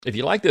If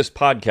you like this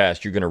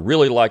podcast, you're going to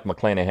really like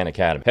McClanahan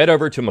Academy. Head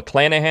over to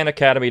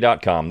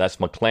McClanahanacademy.com. That's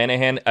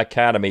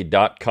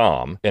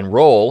McClanahanacademy.com.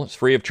 Enroll. It's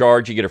free of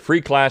charge. You get a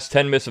free class,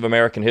 10 Myths of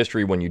American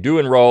History when you do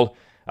enroll.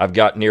 I've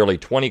got nearly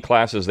 20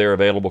 classes there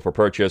available for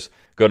purchase.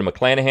 Go to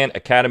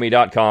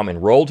McClanahanacademy.com,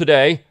 enroll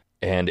today,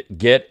 and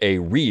get a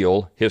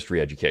real history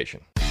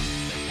education.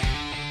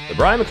 The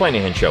Brian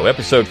McClanahan Show,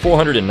 episode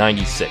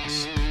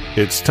 496.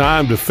 It's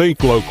time to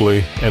think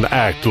locally and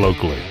act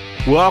locally.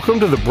 Welcome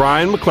to the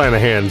Brian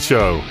McClanahan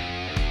Show.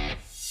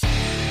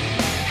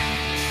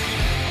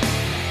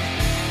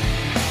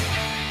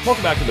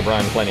 Welcome back to the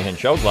Brian McClanahan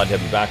Show. Glad to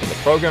have you back in the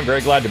program.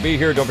 Very glad to be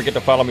here. Don't forget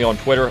to follow me on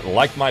Twitter,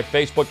 like my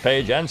Facebook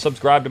page, and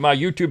subscribe to my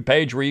YouTube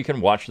page where you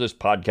can watch this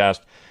podcast.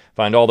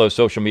 Find all those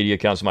social media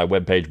accounts on my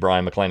webpage,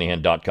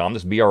 brianmcclanahan.com.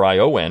 That's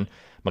B-R-I-O-N,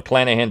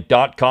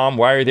 McClanahan.com.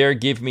 While you're there,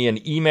 give me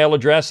an email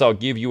address. I'll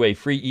give you a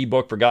free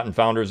ebook, Forgotten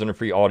Founders, and a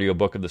free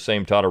audiobook of the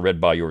same title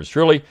read by yours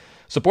truly.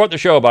 Support the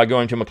show by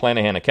going to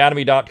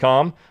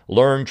McClanahanacademy.com,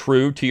 learn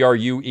true,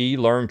 T-R-U-E,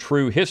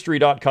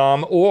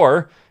 learntruehistory.com,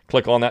 or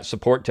click on that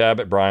support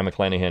tab at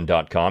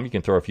brianmcclanahan.com. You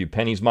can throw a few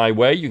pennies my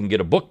way. You can get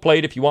a book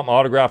plate if you want my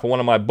autograph on one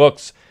of my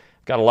books.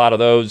 I've got a lot of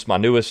those. My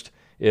newest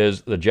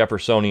is The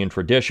Jeffersonian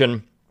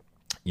Tradition.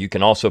 You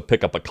can also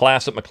pick up a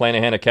class at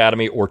McClanahan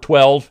Academy or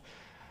 12.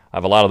 I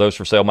have a lot of those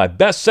for sale. My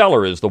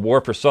bestseller is The War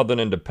for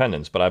Southern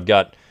Independence, but I've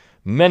got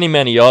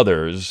many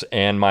others,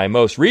 and my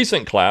most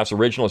recent class,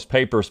 Originalist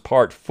Papers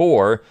Part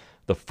 4,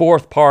 the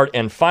fourth part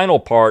and final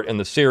part in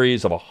the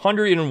series of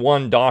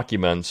 101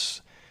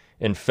 documents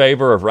in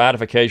favor of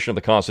ratification of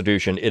the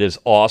Constitution. It is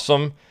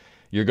awesome.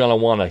 You're going to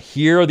want to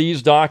hear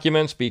these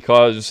documents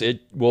because it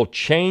will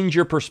change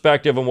your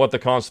perspective on what the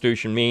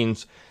Constitution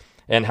means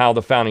and how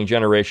the founding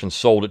generation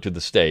sold it to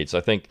the states. I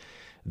think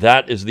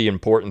that is the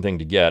important thing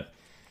to get.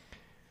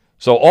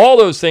 So all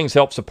those things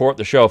help support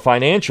the show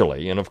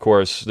financially. And of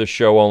course, this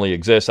show only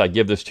exists. I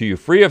give this to you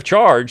free of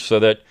charge so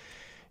that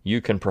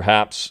you can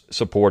perhaps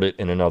support it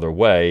in another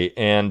way.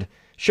 And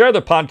share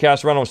the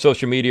podcast around on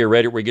social media,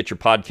 rate it where you get your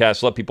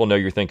podcasts. Let people know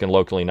you're thinking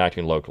locally and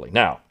acting locally.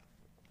 Now,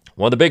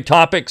 one of the big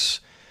topics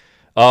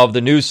of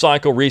the news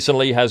cycle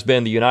recently has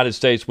been the United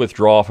States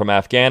withdrawal from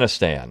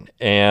Afghanistan.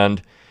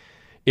 And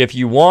if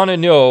you want to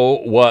know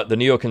what the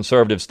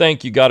neoconservatives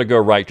think, you got to go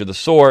right to the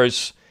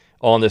source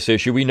on this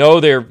issue. We know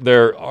they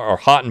are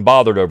hot and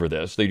bothered over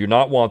this. They do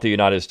not want the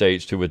United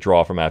States to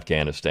withdraw from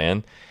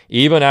Afghanistan,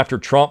 even after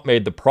Trump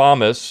made the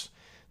promise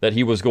that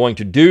he was going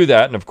to do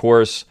that, and of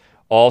course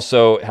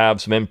also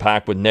have some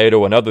impact with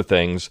NATO and other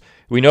things.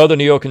 We know the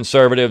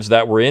neoconservatives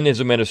that were in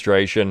his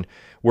administration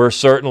were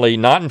certainly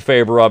not in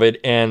favor of it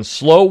and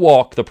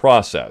slow-walked the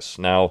process.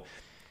 Now,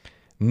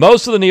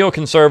 most of the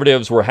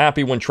neoconservatives were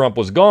happy when Trump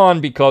was gone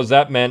because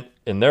that meant,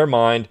 in their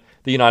mind,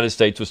 the United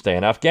States would stay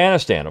in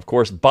Afghanistan. Of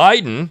course,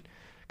 Biden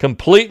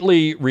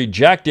completely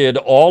rejected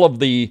all of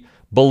the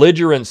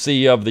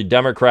belligerency of the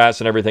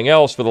Democrats and everything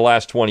else for the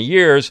last 20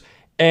 years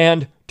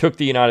and took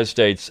the United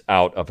States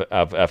out of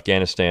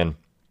Afghanistan.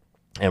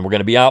 And we're going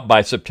to be out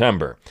by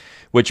September,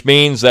 which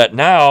means that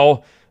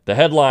now the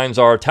headlines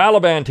are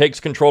Taliban takes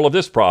control of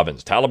this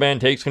province, Taliban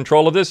takes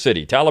control of this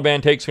city,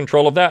 Taliban takes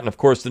control of that. And of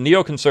course, the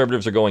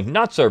neoconservatives are going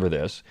nuts over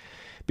this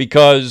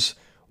because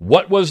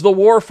what was the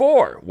war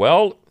for?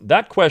 Well,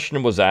 that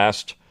question was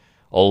asked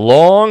a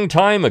long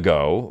time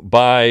ago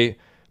by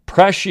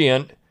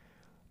prescient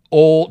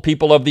old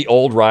people of the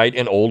old right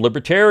and old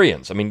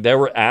libertarians. I mean, they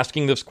were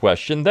asking this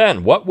question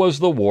then. What was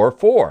the war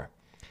for?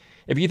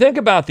 If you think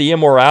about the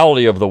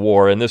immorality of the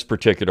war in this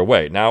particular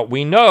way, now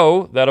we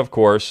know that, of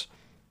course,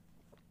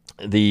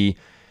 the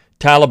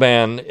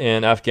Taliban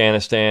in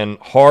Afghanistan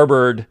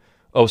harbored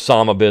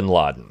Osama bin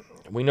Laden.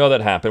 We know that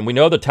happened. We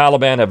know the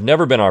Taliban have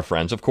never been our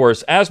friends. Of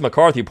course, as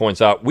McCarthy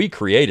points out, we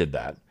created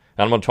that.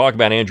 And I'm going to talk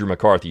about Andrew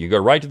McCarthy. You go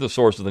right to the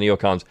source of the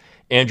neocons.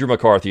 Andrew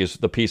McCarthy is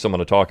the piece I'm going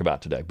to talk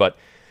about today. But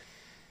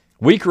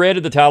we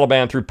created the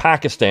Taliban through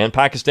Pakistan.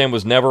 Pakistan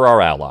was never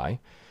our ally.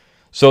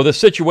 So the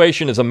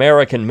situation is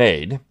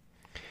American-made.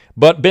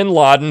 But bin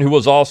Laden, who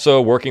was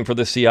also working for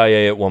the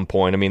CIA at one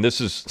point, I mean,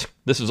 this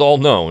is all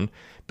known.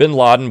 Bin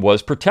Laden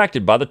was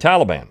protected by the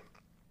Taliban.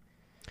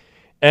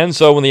 And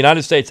so when the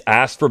United States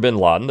asked for bin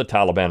Laden, the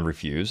Taliban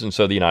refused, and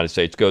so the United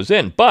States goes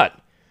in. But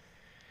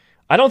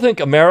I don't think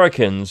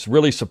Americans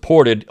really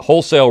supported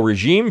wholesale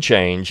regime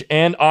change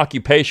and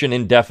occupation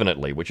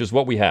indefinitely, which is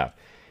what we have.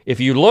 If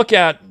you look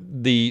at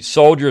the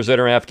soldiers that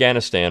are in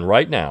Afghanistan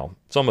right now,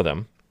 some of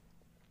them,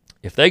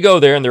 if they go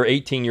there and they're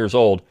 18 years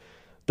old,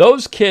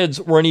 those kids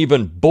weren't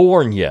even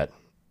born yet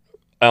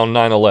on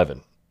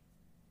 9/11.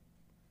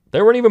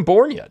 They weren't even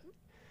born yet.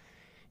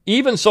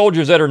 Even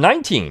soldiers that are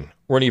 19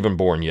 weren't even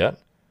born yet.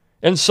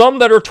 And some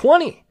that are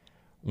 20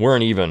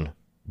 weren't even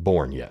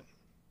born yet.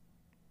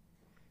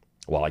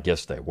 Well, I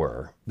guess they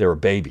were. They were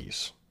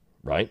babies,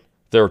 right?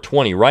 They were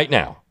 20 right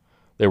now.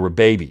 They were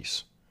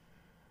babies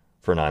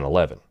for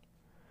 9/11.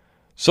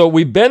 So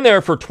we've been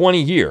there for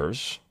 20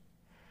 years.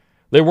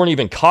 They weren't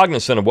even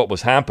cognizant of what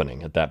was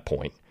happening at that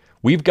point.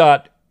 We've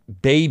got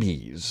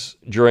babies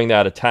during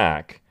that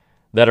attack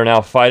that are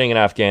now fighting in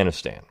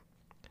Afghanistan.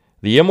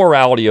 The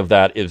immorality of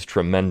that is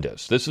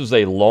tremendous. This is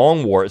a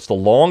long war. It's the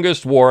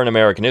longest war in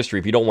American history,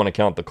 if you don't want to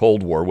count the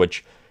Cold War,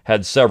 which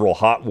had several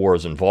hot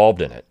wars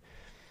involved in it.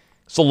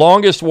 It's the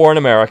longest war in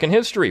American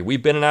history.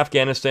 We've been in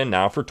Afghanistan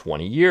now for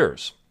 20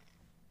 years.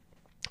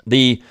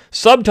 The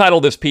subtitle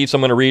of this piece I'm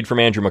going to read from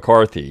Andrew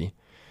McCarthy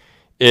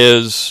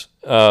is,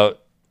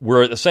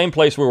 we're at the same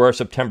place we were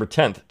September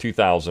 10th,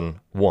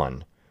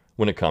 2001,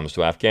 when it comes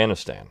to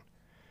Afghanistan.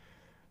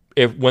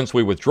 Once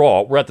we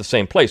withdraw, we're at the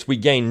same place. We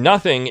gain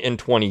nothing in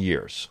 20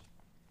 years.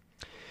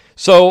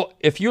 So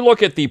if you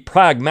look at the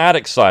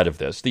pragmatic side of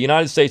this, the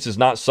United States has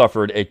not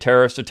suffered a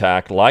terrorist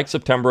attack like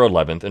September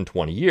 11th in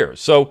 20 years.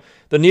 So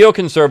the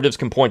neoconservatives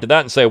can point to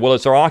that and say, well,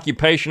 it's our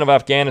occupation of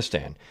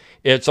Afghanistan.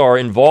 It's our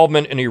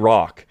involvement in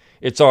Iraq.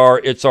 It's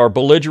our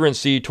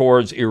belligerency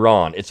towards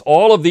Iran. It's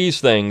all of these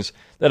things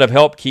that have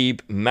helped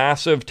keep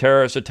massive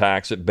terrorist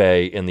attacks at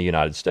bay in the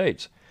United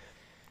States.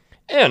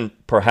 And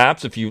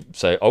perhaps if you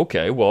say,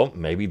 okay, well,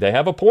 maybe they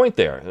have a point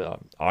there.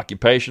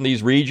 Occupation of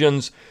these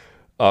regions,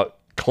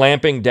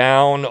 clamping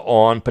down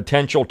on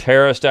potential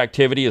terrorist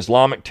activity,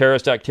 Islamic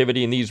terrorist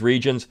activity in these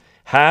regions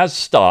has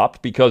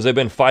stopped because they've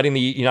been fighting the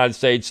United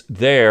States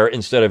there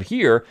instead of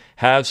here,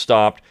 has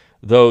stopped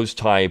those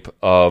type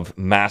of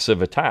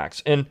massive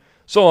attacks. And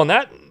so on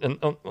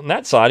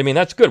that side, I mean,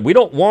 that's good. We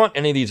don't want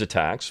any of these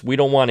attacks. We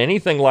don't want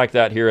anything like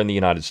that here in the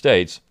United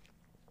States.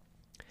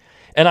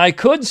 And I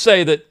could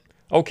say that,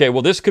 okay,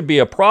 well, this could be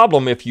a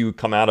problem if you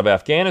come out of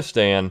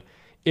Afghanistan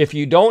if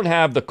you don't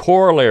have the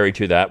corollary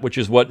to that, which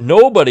is what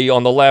nobody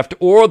on the left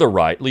or the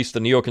right, at least the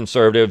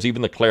neoconservatives,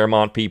 even the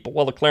Claremont people,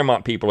 well, the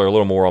Claremont people are a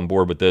little more on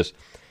board with this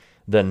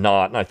than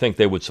not, and I think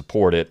they would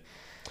support it.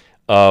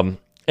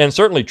 And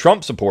certainly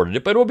Trump supported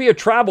it, but it would be a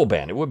travel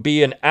ban. It would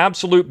be an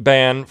absolute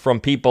ban from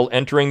people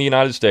entering the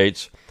United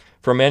States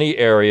from any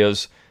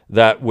areas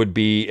that would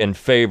be in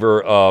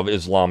favor of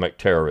Islamic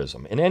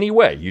terrorism in any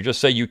way. You just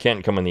say you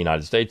can't come in the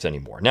United States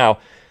anymore. Now,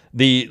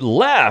 the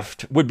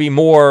left would be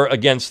more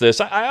against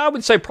this. I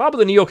would say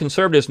probably the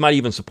neoconservatives might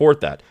even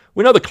support that.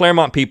 We know the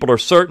Claremont people are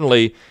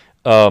certainly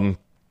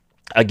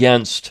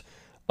against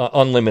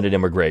unlimited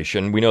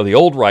immigration. We know the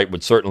old right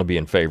would certainly be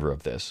in favor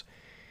of this.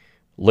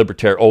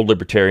 Old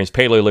libertarians,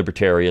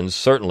 paleo-libertarians,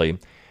 certainly.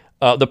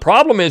 The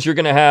problem is you're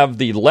going to have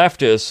the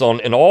leftists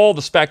in all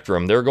the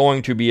spectrum. They're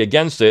going to be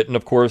against it. And,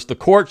 of course, the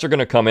courts are going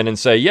to come in and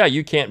say, yeah,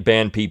 you can't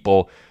ban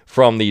people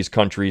from these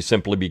countries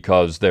simply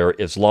because they're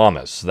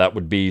Islamists. That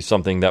would be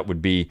something that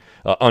would be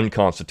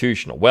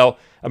unconstitutional. Well,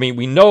 I mean,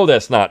 we know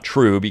that's not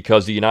true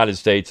because the United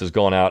States has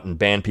gone out and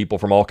banned people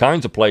from all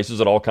kinds of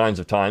places at all kinds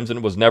of times, and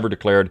it was never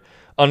declared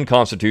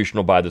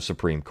unconstitutional by the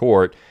Supreme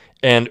Court.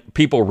 And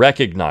people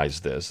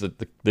recognize this,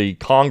 that the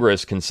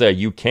Congress can say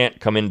you can't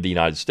come into the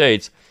United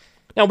States.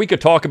 Now, we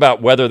could talk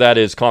about whether that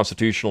is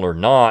constitutional or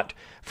not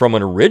from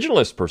an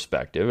originalist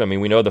perspective. I mean,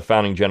 we know the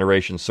founding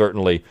generation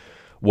certainly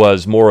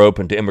was more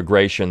open to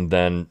immigration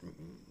than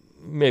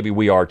maybe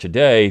we are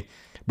today.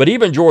 But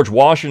even George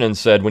Washington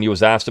said when he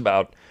was asked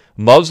about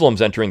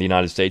Muslims entering the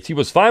United States, he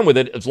was fine with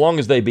it as long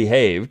as they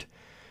behaved,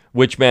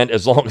 which meant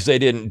as long as they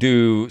didn't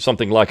do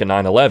something like a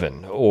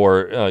 9/11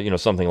 or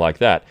something like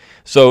that.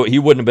 So he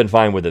wouldn't have been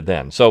fine with it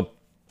then. So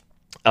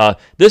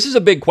this is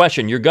a big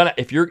question.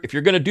 If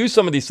you're gonna do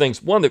some of these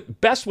things, one of the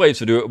best ways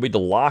to do it would be to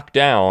lock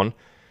down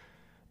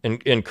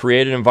and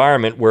create an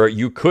environment where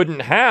you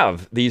couldn't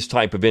have these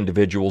type of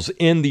individuals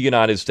in the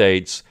United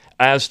States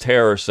as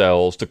terror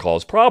cells to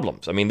cause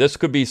problems. I mean, this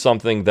could be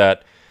something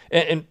that,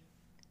 and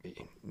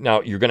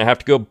now you're going to have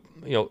to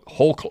go,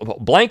 whole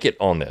blanket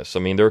on this. I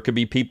mean, there could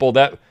be people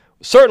that,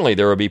 certainly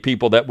there would be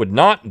people that would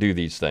not do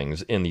these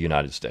things in the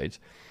United States.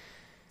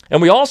 And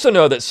we also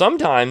know that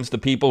sometimes the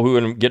people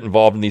who get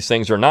involved in these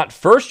things are not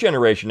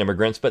first-generation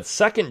immigrants, but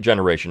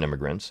second-generation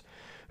immigrants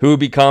who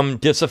become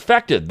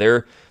disaffected.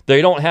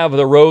 They don't have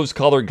the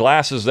rose-colored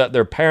glasses that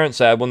their parents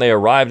had when they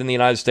arrived in the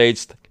United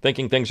States,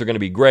 thinking things are going to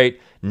be great.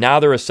 Now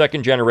they're a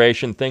second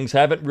generation. Things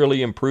haven't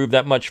really improved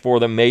that much for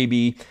them.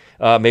 Maybe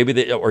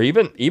or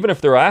even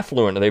if they're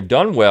affluent and they've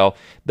done well,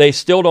 they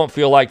still don't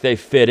feel like they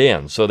fit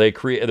in. So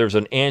there's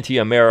an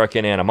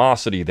anti-American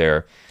animosity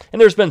there.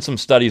 And there's been some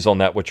studies on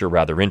that which are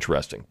rather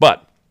interesting.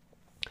 But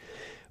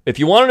if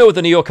you want to know what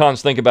the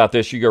neocons think about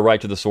this, you go right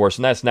to the source,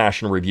 and that's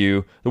National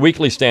Review. The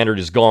Weekly Standard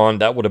is gone.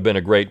 That would have been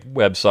a great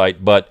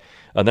website. But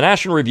the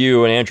National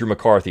Review and Andrew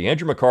McCarthy.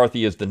 Andrew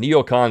McCarthy is the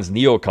neocons'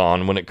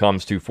 neocon when it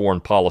comes to foreign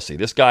policy.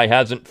 This guy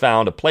hasn't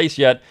found a place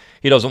yet.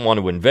 He doesn't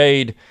want to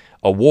invade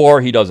a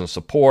war he doesn't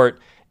support.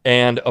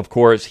 And, of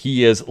course,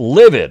 he is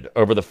livid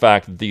over the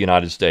fact that the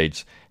United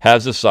States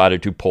has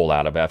decided to pull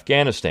out of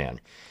Afghanistan.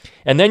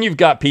 And then you've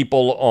got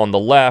people on the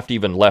left,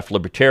 even left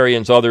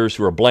libertarians, others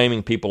who are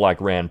blaming people like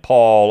Rand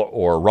Paul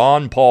or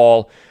Ron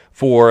Paul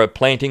for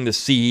planting the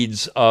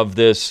seeds of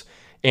this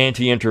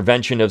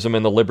anti-interventionism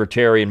in the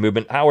libertarian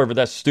movement. However,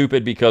 that's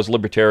stupid because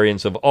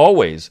libertarians have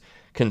always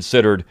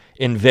considered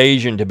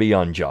invasion to be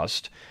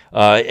unjust.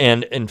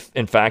 And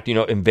in fact,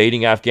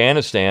 invading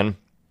Afghanistan,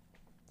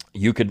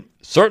 you could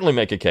certainly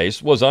make a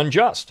case, was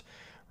unjust,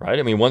 right?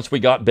 I mean, once we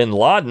got bin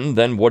Laden,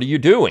 then what are you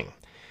doing?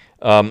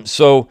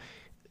 So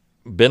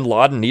bin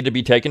Laden needed to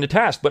be taken to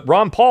task. But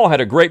Ron Paul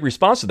had a great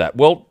response to that.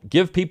 Well,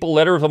 give people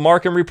letters of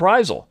marque and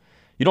reprisal.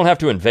 You don't have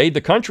to invade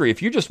the country.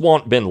 If you just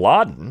want bin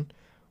Laden,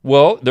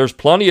 well, there's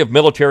plenty of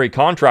military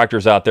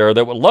contractors out there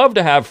that would love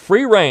to have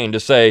free reign to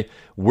say,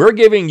 we're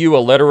giving you a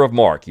letter of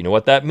marque. You know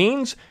what that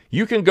means?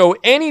 You can go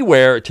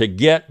anywhere to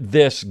get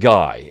this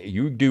guy.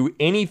 You do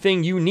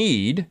anything you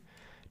need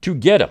to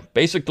get him.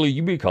 Basically,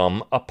 you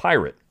become a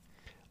pirate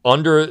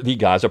under the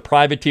guise, a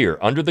privateer,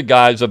 under the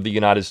guise of the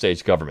United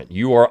States government.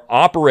 You are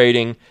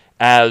operating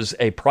as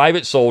a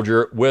private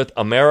soldier with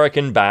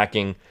American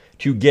backing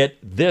to get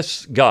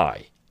this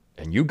guy.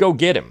 And you go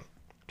get him.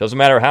 Doesn't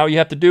matter how you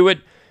have to do it,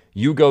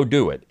 you go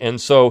do it.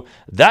 And so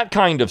that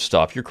kind of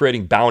stuff, you're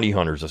creating bounty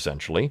hunters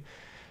essentially,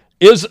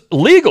 is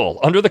legal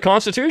under the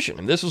Constitution.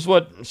 And this is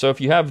so if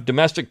you have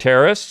domestic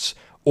terrorists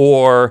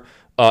or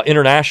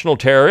international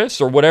terrorists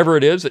or whatever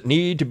it is that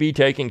need to be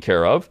taken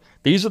care of,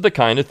 these are the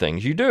kind of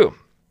things you do.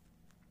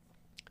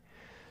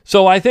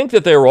 So I think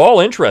that they were all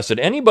interested.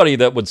 Anybody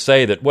that would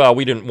say that, well,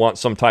 we didn't want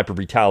some type of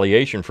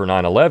retaliation for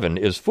 9/11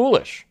 is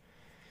foolish.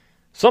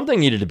 Something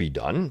needed to be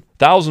done.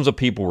 Thousands of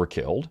people were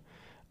killed.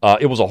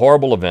 It was a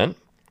horrible event.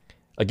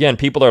 Again,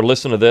 people that are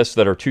listening to this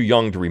that are too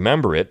young to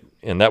remember it,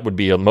 and that would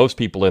be most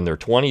people in their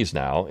 20s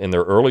now, in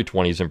their early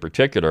 20s in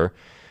particular,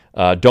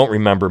 don't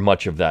remember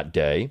much of that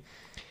day.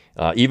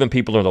 Even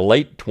people in the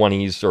late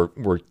 20s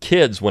were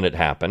kids when it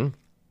happened,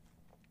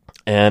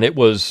 and it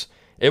was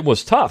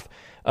tough.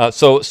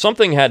 So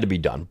something had to be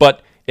done.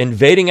 But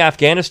invading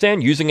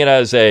Afghanistan, using it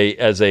as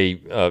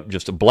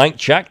just a blank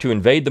check to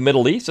invade the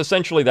Middle East,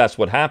 essentially that's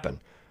what happened.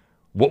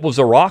 What was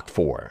Iraq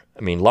for?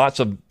 I mean, lots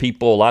of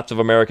people, lots of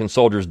American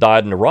soldiers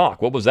died in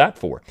Iraq. What was that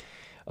for?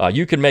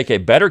 You can make a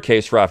better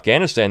case for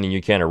Afghanistan than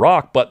you can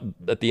Iraq, but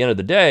at the end of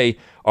the day,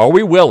 are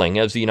we willing,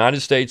 as the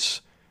United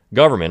States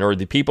government or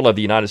the people of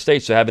the United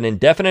States, to have an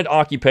indefinite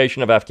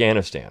occupation of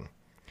Afghanistan?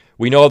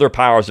 We know other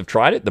powers have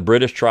tried it. The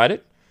British tried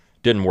it.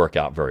 Didn't work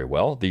out very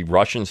well. The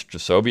Russians, the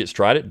Soviets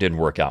tried it. Didn't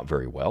work out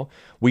very well.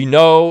 We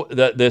know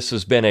that this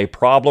has been a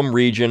problem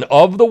region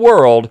of the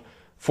world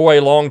for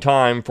a long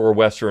time for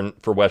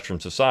Western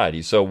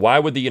society. So why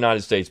would the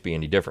United States be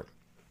any different?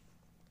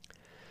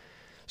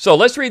 So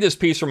let's read this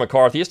piece from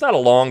McCarthy. It's not a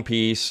long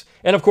piece.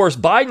 And of course,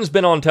 Biden's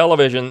been on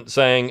television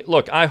saying,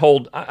 look, I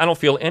don't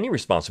feel any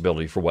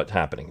responsibility for what's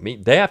happening. I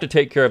mean, they have to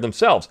take care of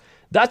themselves.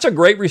 That's a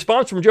great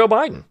response from Joe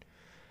Biden.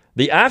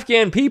 The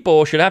Afghan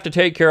people should have to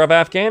take care of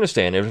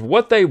Afghanistan. If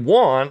what they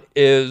want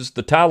is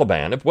the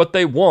Taliban, if what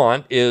they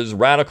want is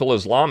radical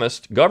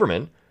Islamist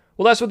government,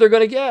 well, that's what they're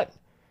going to get.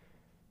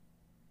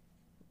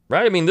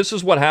 Right? I mean, this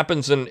is what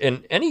happens in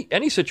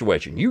any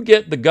situation. You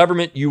get the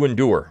government you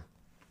endure.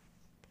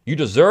 You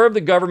deserve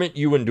the government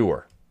you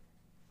endure.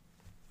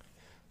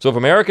 So if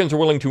Americans are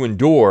willing to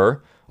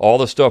endure all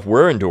the stuff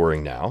we're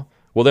enduring now,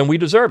 well, then we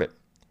deserve it.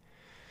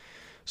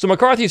 So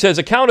McCarthy says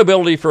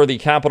accountability for the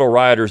Capitol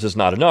rioters is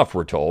not enough,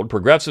 we're told.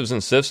 Progressives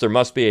insist there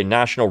must be a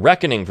national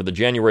reckoning for the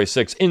January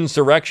 6th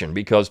insurrection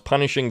because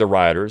punishing the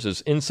rioters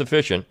is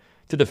insufficient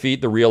to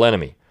defeat the real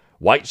enemy,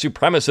 white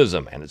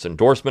supremacism, and its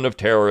endorsement of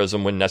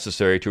terrorism when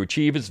necessary to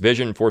achieve its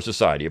vision for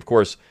society. Of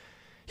course,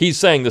 he's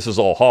saying this is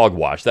all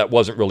hogwash. That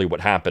wasn't really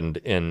what happened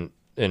in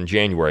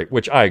January,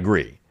 which I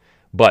agree.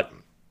 But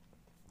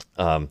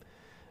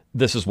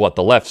this is what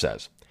the left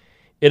says.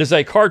 It is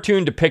a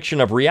cartoon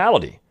depiction of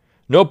reality.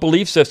 No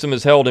belief system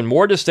is held in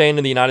more disdain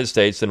in the United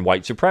States than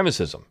white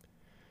supremacism.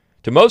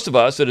 To most of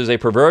us, it is a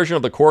perversion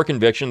of the core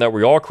conviction that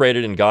we are all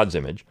created in God's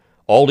image,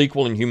 all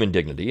equal in human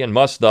dignity, and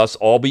must thus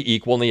all be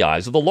equal in the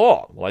eyes of the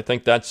law. Well, I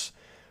think that's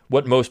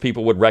what most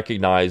people would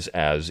recognize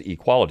as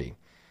equality.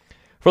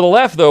 For the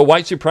left, though,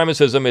 white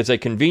supremacism is a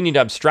convenient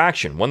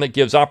abstraction, one that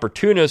gives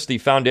opportunists the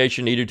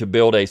foundation needed to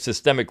build a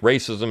systemic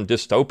racism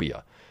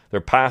dystopia,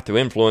 their path to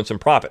influence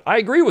and profit. I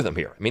agree with him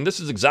here. I mean, this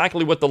is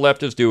exactly what the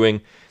left is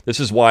doing. This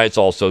is why it's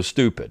all so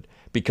stupid,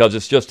 because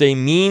it's just a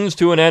means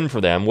to an end for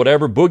them,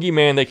 whatever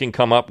boogeyman they can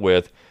come up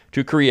with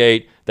to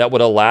create that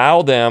would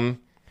allow them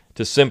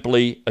to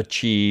simply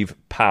achieve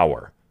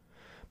power.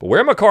 But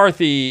where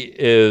McCarthy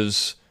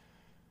is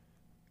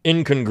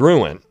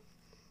incongruent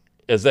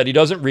is that he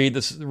doesn't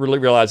really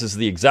realize this is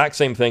the exact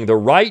same thing the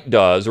right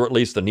does, or at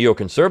least the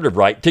neoconservative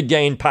right, to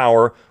gain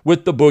power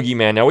with the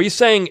boogeyman. Now, he's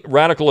saying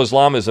radical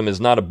Islamism is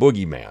not a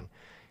boogeyman.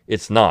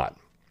 It's not.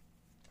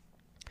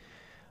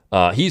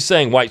 He's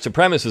saying white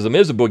supremacism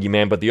is a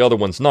boogeyman, but the other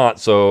one's not,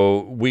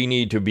 so we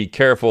need to be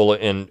careful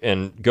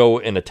and go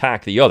and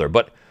attack the other.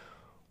 But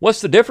what's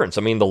the difference?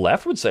 I mean, the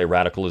left would say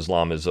radical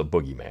Islam is a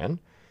boogeyman.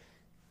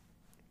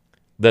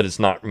 That it's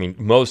not, I mean,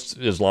 most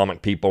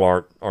Islamic people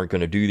aren't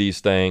going to do these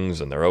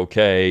things, and they're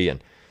okay.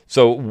 And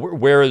so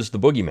where is the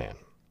boogeyman?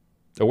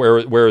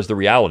 Where is the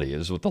reality,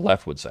 is what the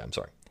left would say. I'm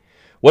sorry.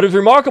 What is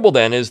remarkable,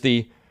 then, is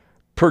the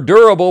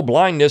perdurable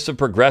blindness of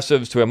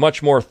progressives to a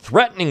much more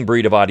threatening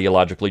breed of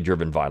ideologically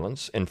driven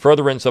violence in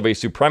furtherance of a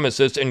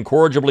supremacist,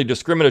 incorrigibly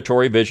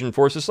discriminatory vision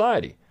for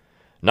society.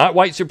 Not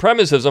white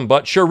supremacism,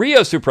 but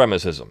Sharia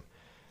supremacism.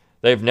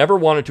 They've never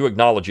wanted to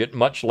acknowledge it,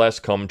 much less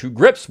come to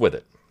grips with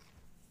it.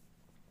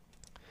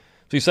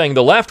 So he's saying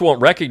the left won't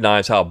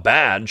recognize how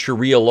bad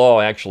Sharia law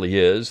actually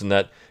is, and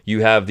that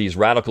you have these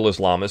radical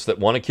Islamists that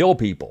want to kill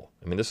people.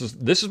 I mean, this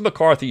is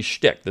McCarthy's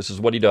shtick. This is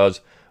what he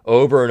does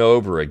over and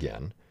over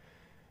again.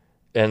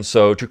 And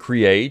so to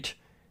create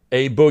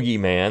a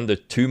boogeyman, the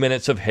 2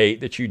 minutes of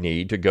hate that you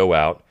need to go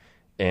out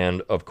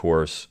and, of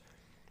course,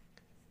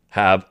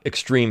 have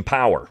extreme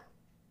power,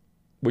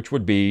 which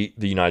would be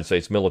the United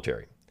States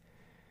military.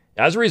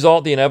 As a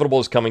result, the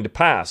inevitable is coming to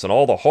pass, and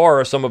all the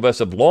horror some of us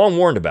have long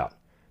warned about.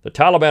 The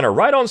Taliban are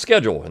right on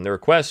schedule in their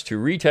quest to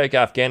retake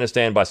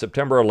Afghanistan by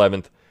September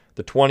 11th,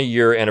 the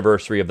 20-year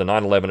anniversary of the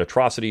 9/11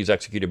 atrocities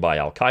executed by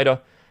al-Qaeda,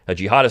 a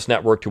jihadist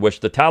network to which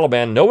the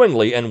Taliban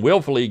knowingly and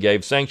willfully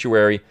gave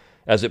sanctuary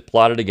as it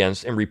plotted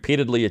against and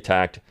repeatedly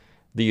attacked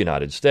the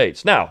United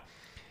States. Now,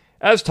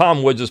 as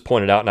Tom Woods has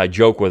pointed out, and I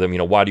joke with him,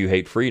 why do you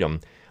hate freedom?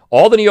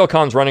 All the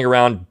neocons running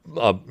around,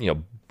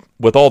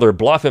 with all their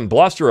bluff and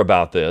bluster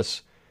about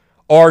this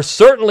are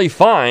certainly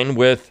fine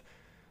with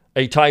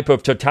a type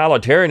of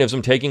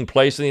totalitarianism taking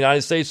place in the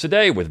United States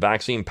today with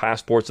vaccine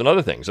passports and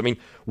other things. I mean,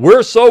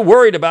 we're so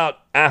worried about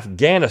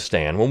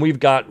Afghanistan when we've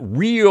got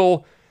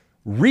real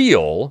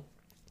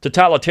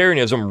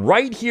totalitarianism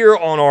right here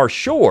on our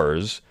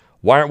shores.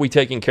 Why aren't we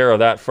taking care of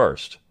that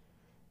first?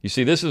 You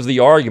see, this is the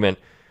argument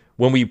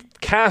when we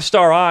cast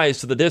our eyes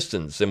to the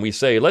distance and we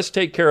say, let's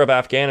take care of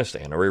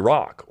Afghanistan or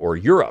Iraq or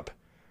Europe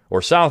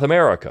or South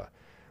America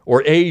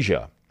or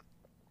Asia.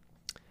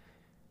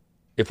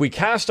 If we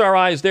cast our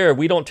eyes there,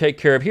 we don't take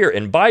care of here.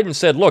 And Biden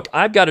said, look,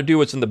 I've got to do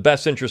what's in the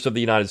best interest of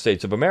the United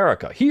States of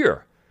America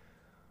here.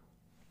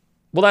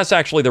 Well, that's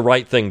actually the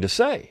right thing to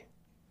say.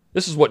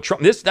 This is what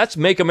Trump, that's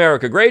make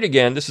America great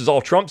again. This is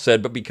all Trump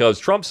said, but because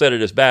Trump said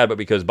it is bad, but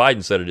because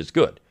Biden said it is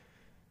good.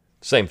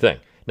 Same thing.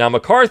 Now,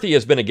 McCarthy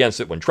has been against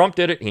it when Trump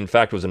did it. He, in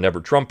fact, was a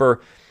never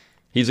Trumper.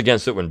 He's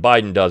against it when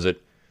Biden does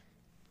it.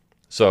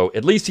 So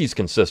at least he's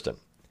consistent.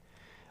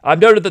 I've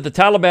noted that the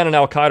Taliban and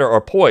al-Qaeda are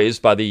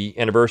poised by the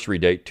anniversary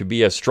date to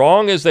be as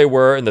strong as they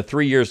were in the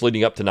 3 years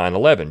leading up to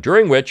 9/11,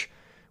 during which,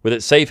 with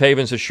its safe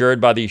havens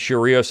assured by the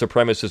Sharia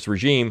supremacist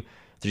regime,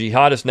 the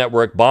jihadist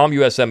network bombed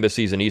U.S.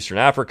 embassies in Eastern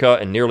Africa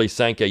and nearly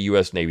sank a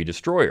U.S. Navy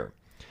destroyer.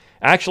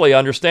 Actually, I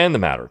understand the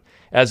matter.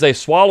 As they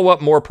swallow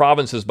up more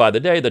provinces by the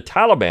day, the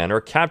Taliban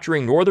are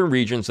capturing northern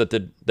regions that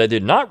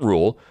did not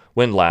rule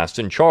when last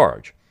in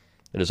charge.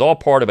 It is all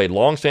part of a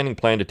long-standing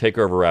plan to take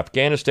over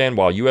Afghanistan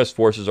while U.S.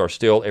 forces are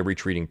still a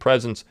retreating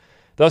presence,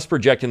 thus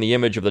projecting the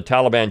image of the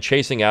Taliban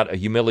chasing out a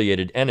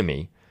humiliated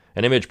enemy,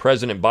 an image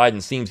President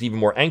Biden seems even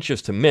more anxious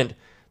to mint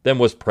than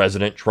was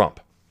President Trump.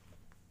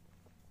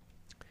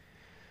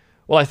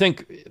 Well, I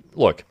think,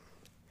 look,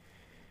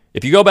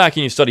 if you go back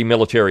and you study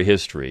military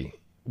history,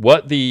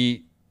 what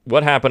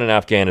happened in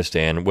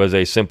Afghanistan was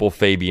a simple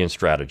Fabian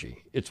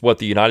strategy. It's what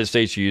the United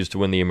States used to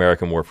win the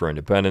American War for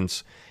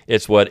Independence.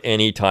 It's what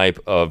any type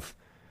of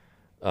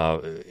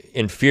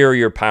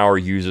inferior power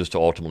uses to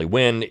ultimately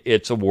win.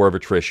 It's a war of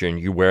attrition.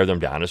 You wear them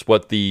down. It's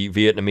what the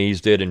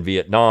Vietnamese did in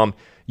Vietnam.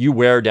 You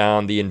wear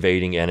down the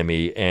invading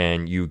enemy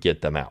and you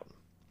get them out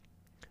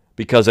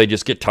because they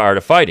just get tired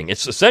of fighting.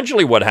 It's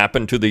essentially what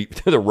happened to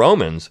the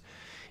Romans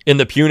in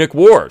the Punic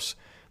Wars.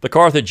 The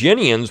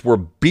Carthaginians were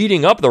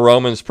beating up the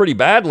Romans pretty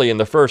badly in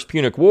the first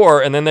Punic War,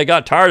 and then they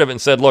got tired of it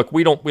and said, "Look,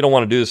 we don't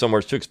want to do this anymore.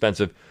 It's too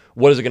expensive.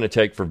 What is it going to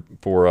take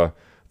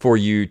for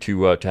you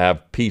to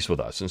have peace with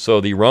us?" And so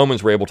the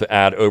Romans were able to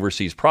add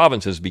overseas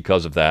provinces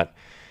because of that.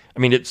 I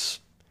mean, this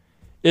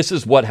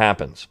is what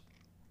happens.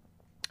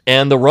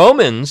 And the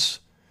Romans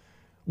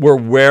were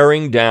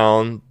wearing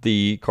down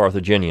the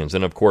Carthaginians.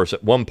 And of course,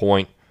 at one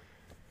point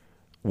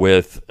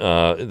with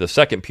the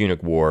Second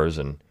Punic Wars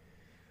and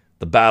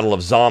the Battle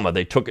of Zama,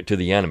 they took it to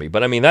the enemy.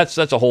 But I mean, that's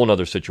a whole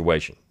other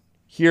situation.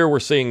 Here we're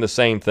seeing the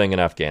same thing in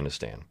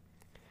Afghanistan.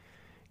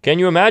 Can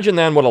you imagine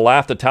then what a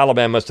laugh the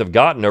Taliban must have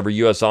gotten over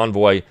U.S.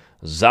 envoy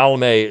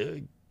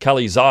Zalmay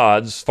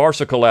Khalilzad's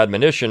farcical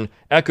admonition,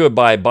 echoed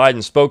by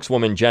Biden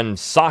spokeswoman Jen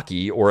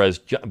Psaki, or as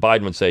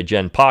Biden would say,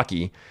 Jen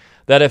Paki,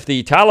 that if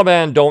the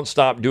Taliban don't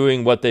stop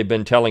doing what they've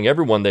been telling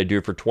everyone they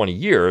do for 20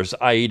 years,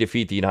 i.e.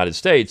 defeat the United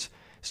States,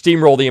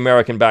 steamroll the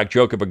American-backed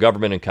joke of a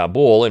government in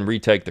Kabul, and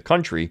retake the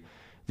country,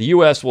 the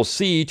U.S. will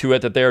see to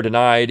it that they are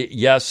denied,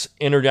 yes,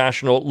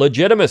 international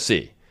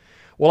legitimacy.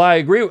 Well, I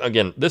agree.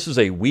 Again, this is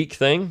a weak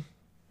thing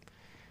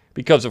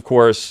because, of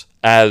course,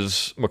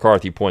 as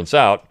McCarthy points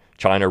out,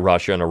 China,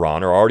 Russia, and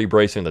Iran are already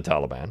bracing the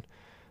Taliban.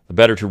 The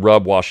better to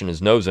rub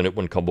Washington's nose in it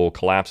when Kabul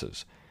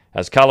collapses.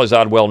 As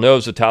Khalilzad well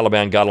knows, the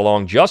Taliban got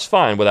along just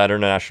fine without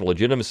international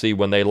legitimacy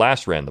when they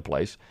last ran the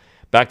place.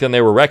 Back then,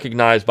 they were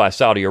recognized by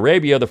Saudi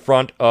Arabia, the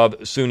front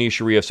of Sunni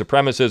Sharia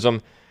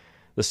supremacism,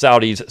 the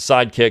Saudis'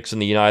 sidekicks in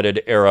the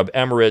United Arab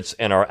Emirates,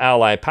 and our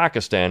ally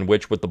Pakistan,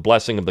 which, with the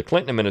blessing of the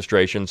Clinton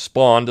administration,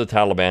 spawned the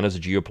Taliban as a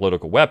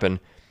geopolitical weapon,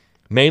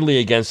 mainly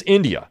against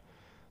India.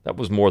 That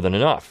was more than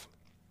enough.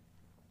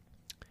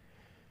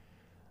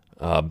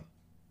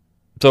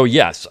 So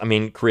yes, I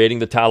mean, creating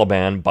the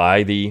Taliban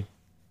by the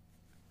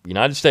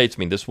United States, I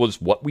mean, this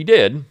was what we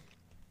did,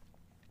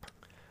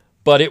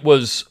 but it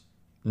was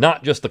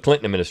not just the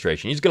Clinton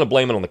administration. He's going to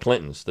blame it on the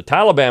Clintons. The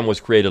Taliban was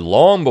created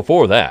long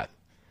before that,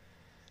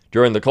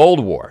 during the Cold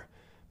War,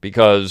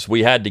 because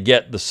we had to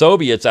get the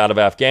Soviets out of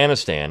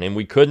Afghanistan, and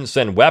we couldn't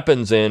send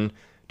weapons in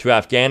to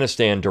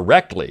Afghanistan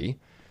directly.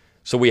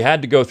 So we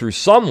had to go through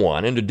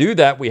someone, and to do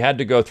that, we had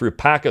to go through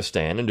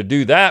Pakistan, and to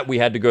do that, we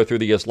had to go through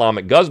the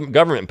Islamic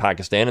government in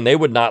Pakistan, and they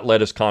would not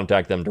let us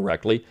contact them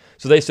directly.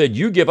 So they said,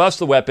 you give us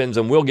the weapons,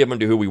 and we'll give them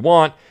to who we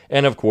want,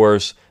 and of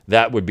course,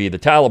 that would be the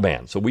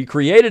Taliban. So we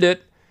created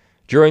it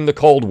during the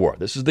Cold War.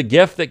 This is the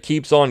gift that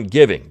keeps on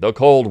giving, the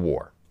Cold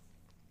War.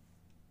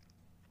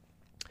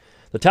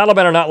 The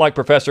Taliban are not like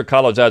Professor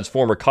Khalilzad's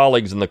former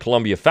colleagues in the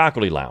Columbia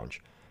Faculty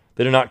Lounge.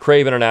 They do not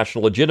crave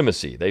international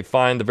legitimacy. They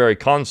find the very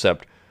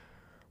concept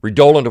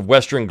redolent of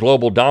Western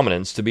global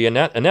dominance to be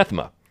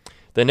anathema.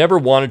 They never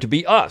wanted to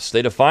be us.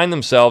 They define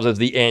themselves as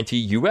the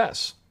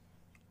anti-US,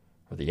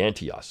 or the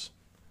anti-us.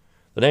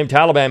 The name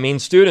Taliban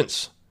means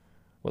students.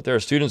 What they are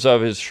students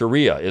of is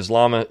Sharia,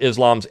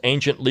 Islam's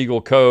ancient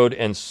legal code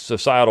and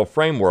societal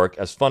framework,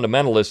 as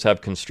fundamentalists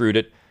have construed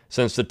it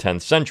since the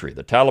 10th century.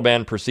 The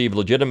Taliban perceive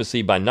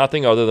legitimacy by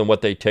nothing other than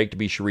what they take to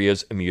be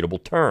Sharia's immutable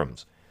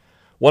terms.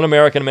 One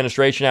American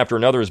administration after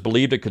another has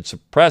believed it could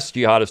suppress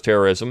jihadist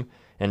terrorism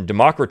and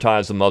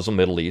democratize the Muslim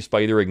Middle East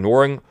by either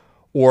ignoring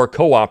or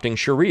co-opting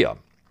Sharia.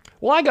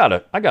 Well, I got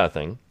a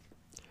thing.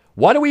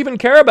 Why do we even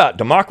care about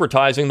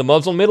democratizing the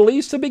Muslim Middle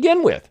East to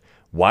begin with?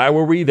 Why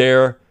were we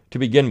there to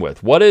begin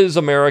with? What is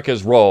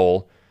America's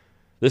role?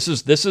 This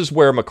is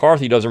where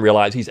McCarthy doesn't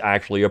realize he's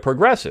actually a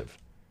progressive.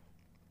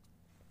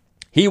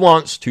 He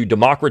wants to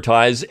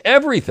democratize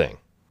everything,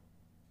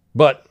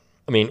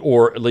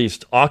 or at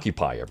least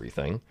occupy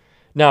everything.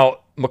 Now,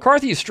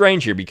 McCarthy is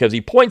strange here because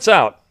he points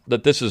out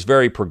that this is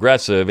very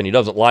progressive and he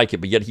doesn't like it,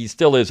 but yet he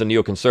still is a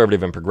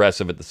neoconservative and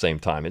progressive at the same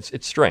time.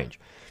 It's strange.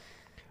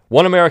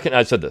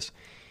 I said this.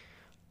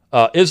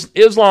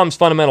 Islam's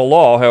fundamental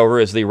law, however,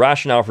 is the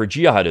rationale for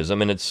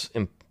jihadism and its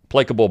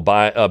implacable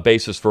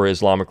basis for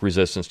Islamic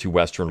resistance to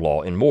Western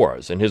law and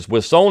mores. In his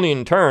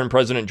Wilsonian turn,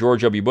 President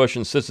George W. Bush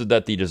insisted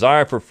that the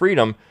desire for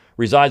freedom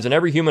resides in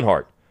every human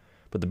heart.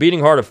 But the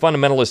beating heart of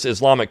fundamentalist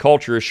Islamic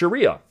culture is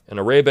Sharia, in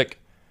Arabic,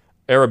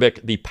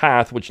 the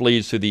path which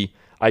leads to the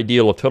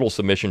ideal of total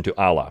submission to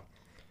Allah.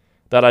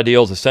 That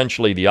ideal is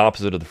essentially the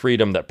opposite of the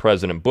freedom that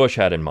President Bush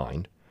had in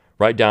mind,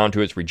 right down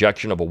to its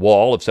rejection of a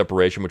wall of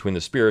separation between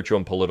the spiritual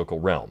and political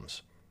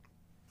realms.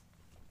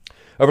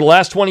 Over the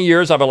last 20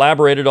 years, I've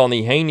elaborated on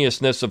the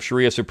heinousness of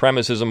Sharia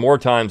supremacism more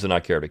times than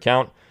I care to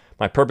count.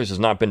 My purpose has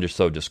not been to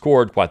sow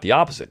discord, quite the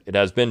opposite. It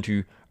has been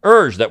to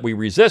urge that we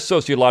resist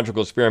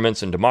sociological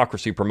experiments and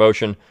democracy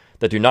promotion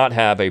that do not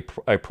have a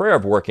prayer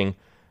of working,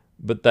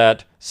 but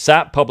that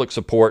sap public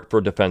support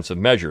for defensive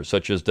measures,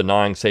 such as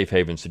denying safe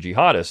havens to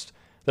jihadists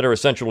that are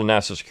essential to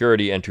national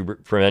security and to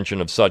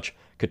prevention of such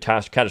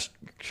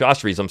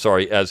catastrophes,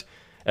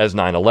 as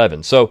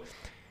 9/11. So,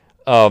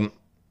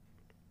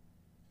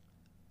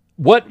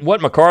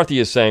 what McCarthy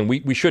is saying,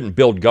 we shouldn't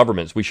build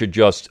governments, we should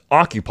just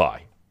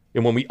occupy.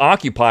 And when we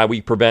occupy,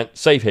 we prevent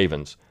safe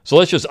havens. So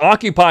let's just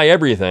occupy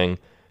everything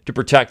to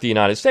protect the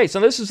United States.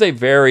 And this is a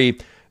very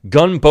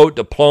gunboat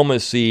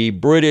diplomacy,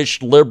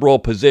 British liberal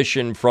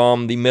position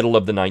from the middle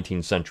of the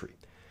 19th century.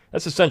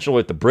 That's essentially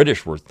what the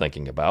British were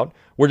thinking about.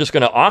 We're just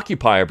going to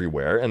occupy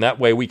everywhere, and that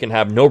way we can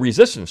have no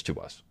resistance to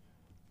us.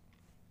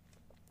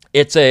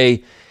 It's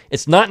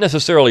not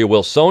necessarily a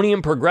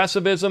Wilsonian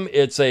progressivism,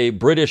 it's a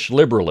British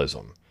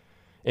liberalism,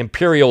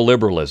 imperial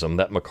liberalism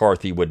that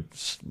McCarthy would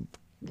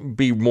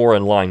be more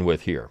in line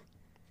with here.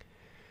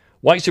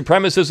 White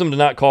supremacism did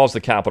not cause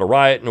the Capitol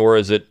riot, nor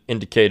is it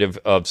indicative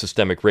of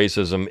systemic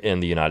racism in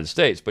the United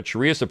States, but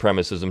Sharia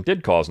supremacism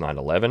did cause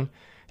 9/11.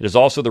 It is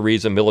also the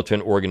reason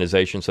militant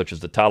organizations such as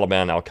the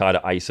Taliban,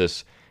 Al-Qaeda,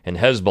 ISIS, and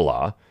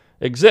Hezbollah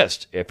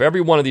exist. If every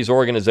one of these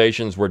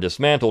organizations were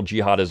dismantled,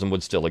 jihadism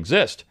would still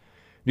exist.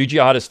 New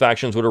jihadist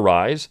factions would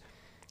arise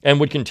and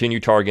would continue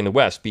targeting the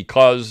West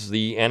because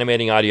the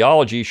animating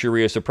ideology,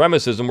 Sharia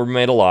supremacism, would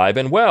remain alive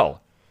and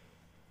well.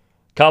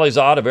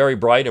 Khalilzad, a very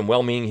bright and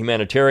well-meaning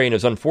humanitarian,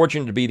 is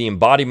unfortunate to be the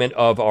embodiment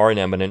of our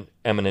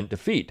imminent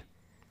defeat.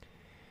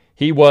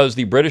 He was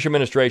the British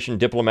administration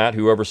diplomat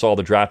who oversaw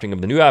the drafting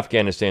of the new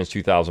Afghanistan's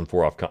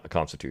 2004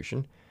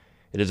 constitution.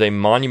 It is a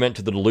monument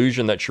to the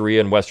delusion that Sharia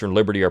and Western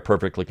liberty are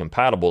perfectly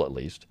compatible, at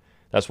least.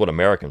 That's what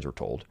Americans are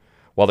told.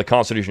 While the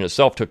Constitution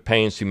itself took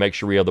pains to make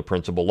Sharia the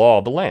principal law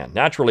of the land.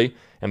 Naturally,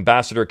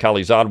 Ambassador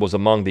Khalilzad was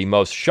among the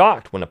most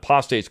shocked when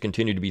apostates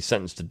continued to be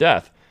sentenced to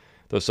death,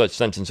 though such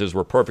sentences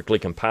were perfectly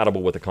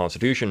compatible with the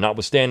Constitution,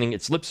 notwithstanding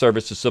its lip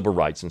service to civil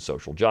rights and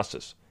social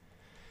justice.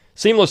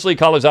 Seamlessly,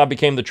 Khalilzad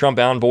became the Trump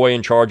envoy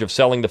in charge of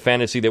selling the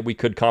fantasy that we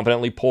could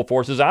confidently pull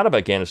forces out of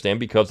Afghanistan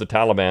because the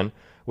Taliban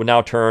would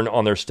now turn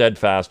on their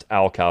steadfast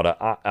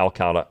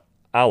Al-Qaeda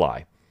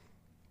ally.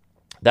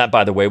 That,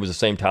 by the way, was the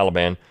same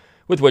Taliban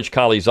with which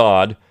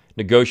Khalilzad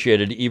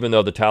negotiated, even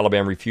though the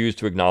Taliban refused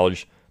to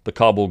acknowledge the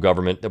Kabul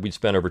government that we'd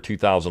spent over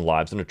 2,000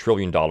 lives and $1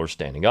 trillion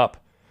standing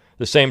up.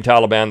 The same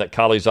Taliban that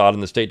Khalilzad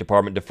and the State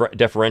Department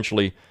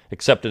deferentially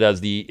accepted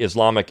as the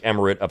Islamic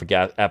Emirate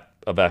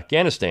of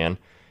Afghanistan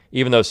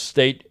even though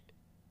state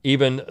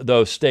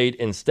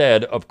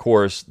instead, of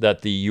course,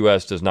 that the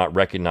U.S. does not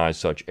recognize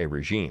such a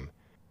regime.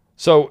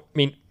 So, I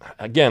mean,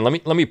 again,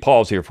 let me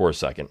pause here for a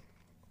second.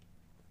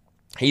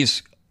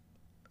 He's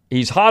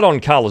hot on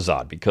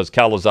Khalilzad because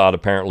Khalilzad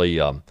apparently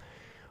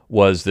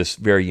was this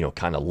very,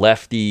 kind of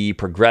lefty,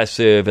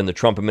 progressive in the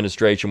Trump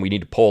administration. We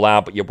need to pull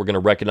out, but yet we're going to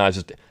recognize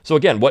it. So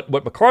again, what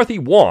McCarthy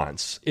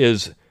wants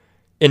is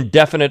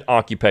indefinite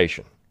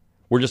occupation.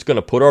 We're just going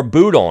to put our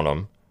boot on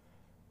them,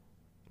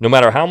 no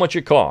matter how much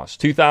it costs.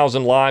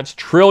 2,000 lives, $1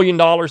 trillion.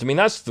 I mean,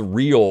 that's the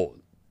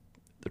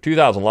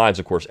 2,000 lives,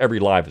 of course, every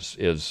life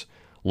is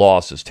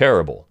loss is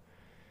terrible.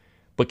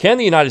 But can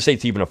the United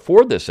States even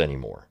afford this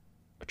anymore?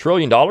 $1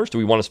 trillion? Do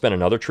we want to spend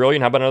another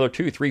trillion? How about another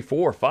 2, 3,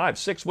 4, 5,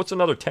 6? What's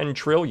another 10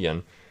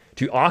 trillion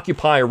to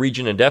occupy a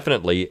region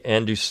indefinitely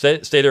and to stay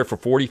there for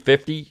 40,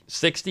 50,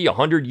 60,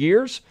 100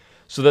 years?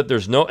 So that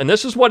there's no, and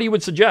this is what he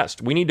would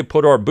suggest. We need to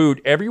put our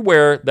boot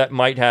everywhere that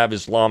might have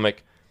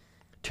Islamic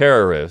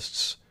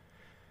terrorists,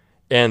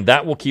 and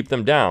that will keep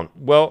them down.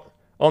 Well,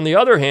 on the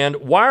other hand,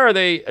 why are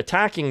they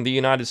attacking the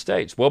United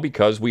States? Well,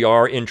 because we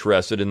are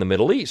interested in the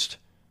Middle East.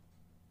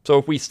 So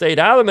if we stayed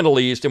out of the Middle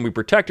East and we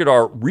protected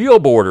our real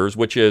borders,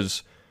 which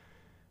is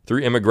through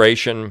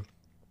immigration,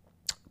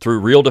 through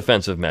real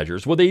defensive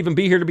measures, would they even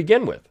be here to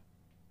begin with?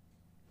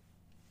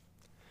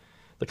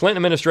 The Clinton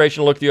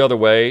administration looked the other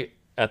way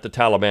at the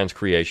Taliban's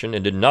creation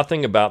and did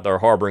nothing about their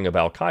harboring of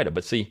al-Qaeda.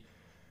 But see,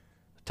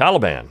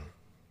 Taliban,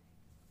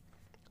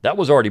 that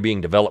was already being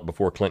developed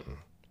before Clinton.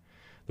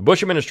 The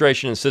Bush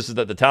administration insisted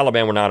that the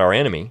Taliban were not our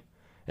enemy,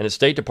 and its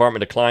State Department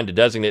declined to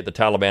designate the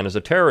Taliban as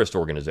a terrorist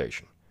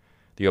organization.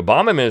 The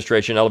Obama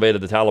administration elevated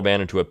the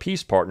Taliban into a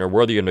peace partner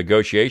worthy of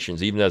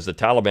negotiations, even as the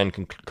Taliban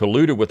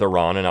colluded with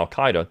Iran and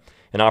al-Qaeda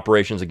in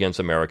operations against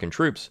American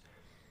troops.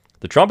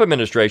 The Trump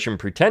administration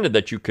pretended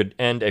that you could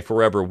end a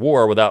forever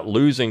war without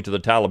losing to the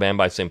Taliban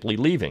by simply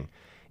leaving,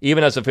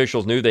 even as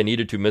officials knew they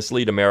needed to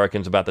mislead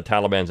Americans about the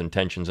Taliban's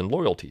intentions and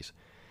loyalties.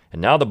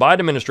 And now the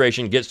Biden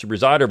administration gets to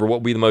preside over what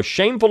will be the most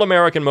shameful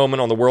American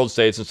moment on the world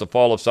stage since the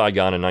fall of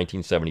Saigon in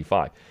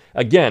 1975.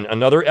 Again,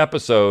 another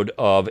episode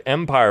of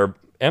empire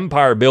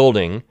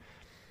building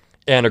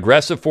and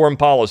aggressive foreign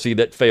policy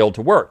that failed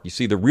to work. You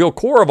see, the real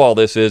core of all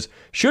this is,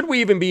 should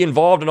we even be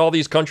involved in all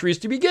these countries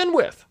to begin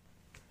with?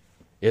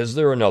 Is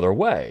there another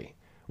way?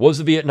 Was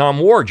the Vietnam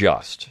War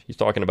just? He's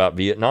talking about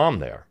Vietnam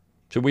there.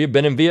 Should we have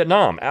been in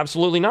Vietnam?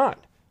 Absolutely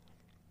not.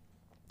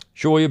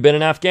 Should we have been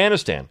in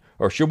Afghanistan?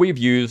 Or should we have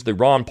used the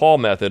Ron Paul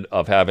method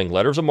of having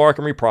letters of marque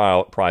and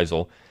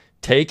reprisal,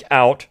 take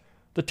out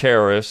the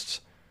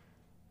terrorists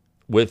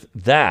with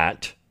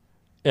that,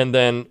 and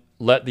then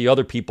let the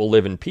other people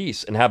live in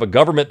peace and have a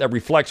government that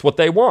reflects what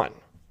they want?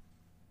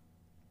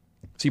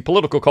 See,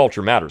 political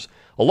culture matters.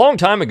 A long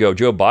time ago,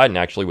 Joe Biden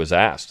actually was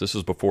asked, this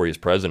was before he was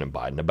President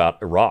Biden,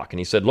 about Iraq. And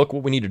he said, look,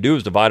 what we need to do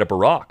is divide up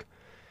Iraq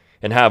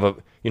and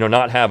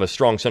not have a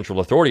strong central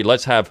authority.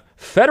 Let's have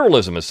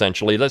federalism,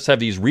 essentially. Let's have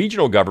these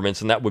regional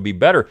governments, and that would be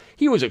better.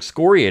 He was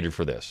excoriated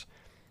for this.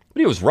 But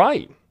he was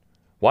right.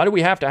 Why do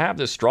we have to have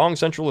this strong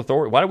central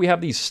authority? Why do we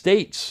have these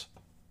states?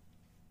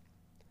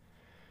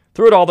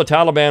 Through it all, the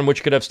Taliban,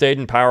 which could have stayed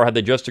in power had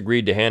they just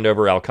agreed to hand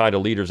over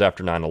al-Qaeda leaders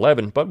after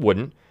 9/11, but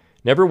wouldn't,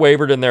 never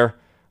wavered in their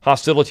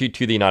hostility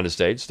to the United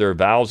States, their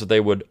vows that they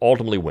would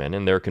ultimately win,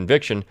 and their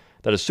conviction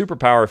that a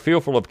superpower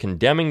fearful of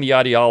condemning the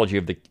ideology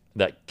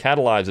that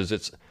catalyzes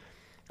its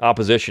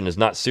opposition is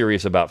not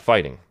serious about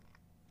fighting.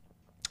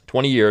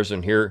 20 years,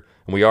 and here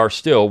we are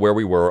still where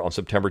we were on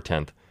September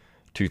 10th,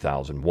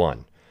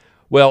 2001.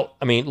 Well,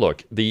 I mean,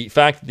 look, the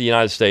fact that the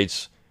United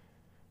States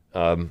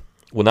will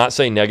not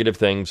say negative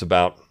things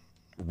about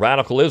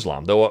radical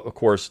Islam, though, of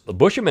course, the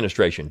Bush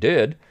administration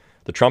did,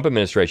 the Trump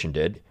administration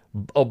did,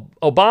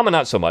 Obama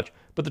not so much,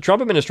 but the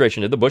Trump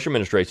administration did, the Bush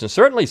administration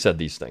certainly said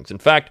these things. In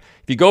fact,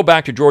 if you go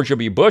back to George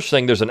W. Bush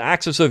saying there's an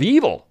axis of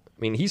evil,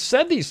 I mean, he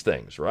said these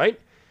things, right?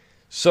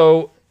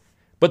 So,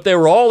 but they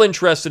were all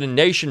interested in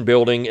nation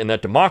building and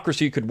that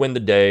democracy could win the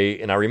day.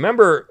 And I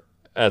remember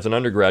as an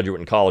undergraduate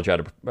in college, I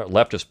had a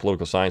leftist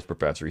political science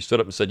professor. He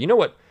stood up and said, you know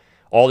what?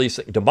 All these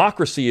things,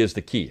 democracy is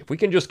the key. If we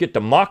can just get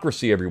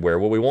democracy everywhere,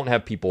 well, we won't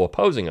have people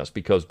opposing us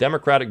because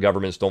democratic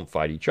governments don't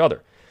fight each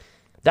other.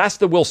 That's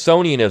the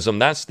Wilsonianism.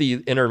 That's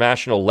the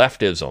international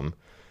leftism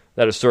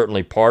that is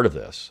certainly part of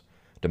this.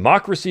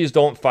 Democracies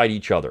don't fight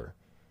each other.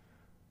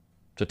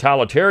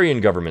 Totalitarian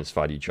governments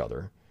fight each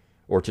other,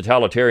 or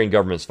totalitarian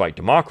governments fight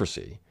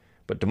democracy,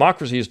 but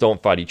democracies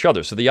don't fight each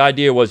other. So the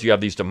idea was you have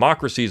these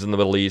democracies in the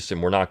Middle East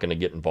and we're not going to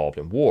get involved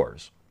in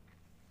wars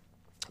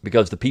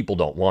because the people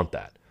don't want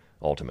that,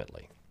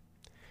 ultimately.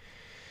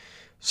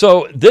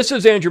 So this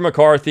is Andrew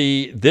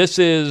McCarthy. This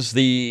is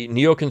the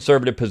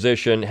neoconservative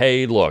position.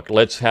 Hey, look,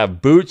 let's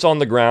have boots on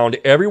the ground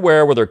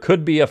everywhere where there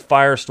could be a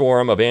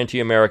firestorm of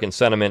anti-American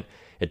sentiment.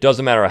 It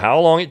doesn't matter how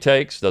long it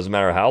takes, doesn't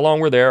matter how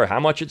long we're there, how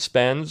much it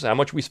spends, how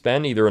much we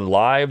spend either in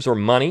lives or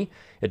money.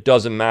 It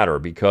doesn't matter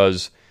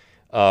because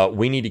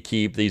we need to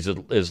keep these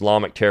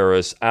Islamic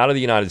terrorists out of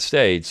the United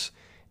States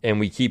and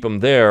we keep them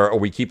there, or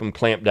we keep them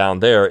clamped down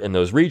there in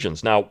those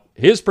regions. Now,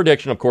 his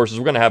prediction, of course, is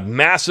we're going to have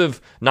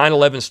massive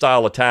 9/11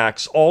 style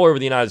attacks all over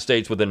the United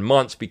States within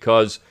months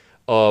because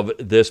of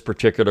this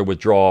particular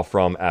withdrawal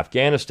from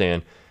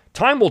Afghanistan.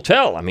 Time will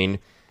tell. I mean,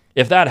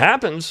 if that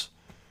happens,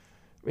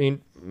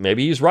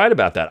 maybe he's right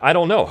about that. I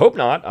don't know. Hope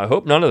not. I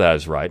hope none of that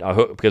is right. I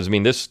hope, because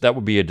that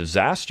would be a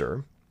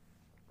disaster.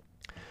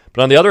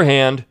 But on the other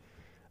hand,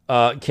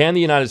 can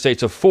the United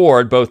States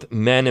afford, both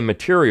men and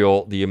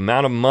material, the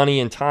amount of money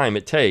and time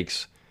it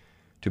takes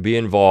to be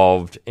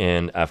involved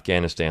in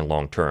Afghanistan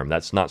long term?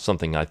 That's not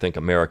something I think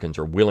Americans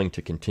are willing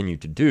to continue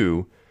to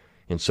do.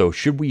 And so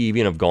should we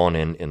even have gone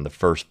in the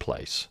first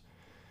place?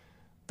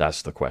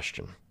 That's the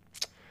question.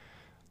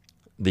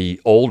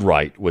 The old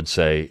right would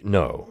say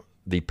no.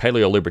 The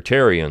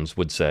paleo-libertarians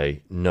would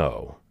say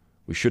no.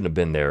 We shouldn't have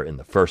been there in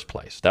the first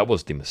place. That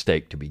was the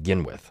mistake to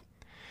begin with.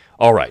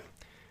 All right.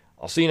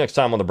 I'll see you next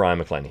time on the Brian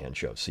McClanahan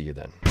Show. See you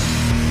then.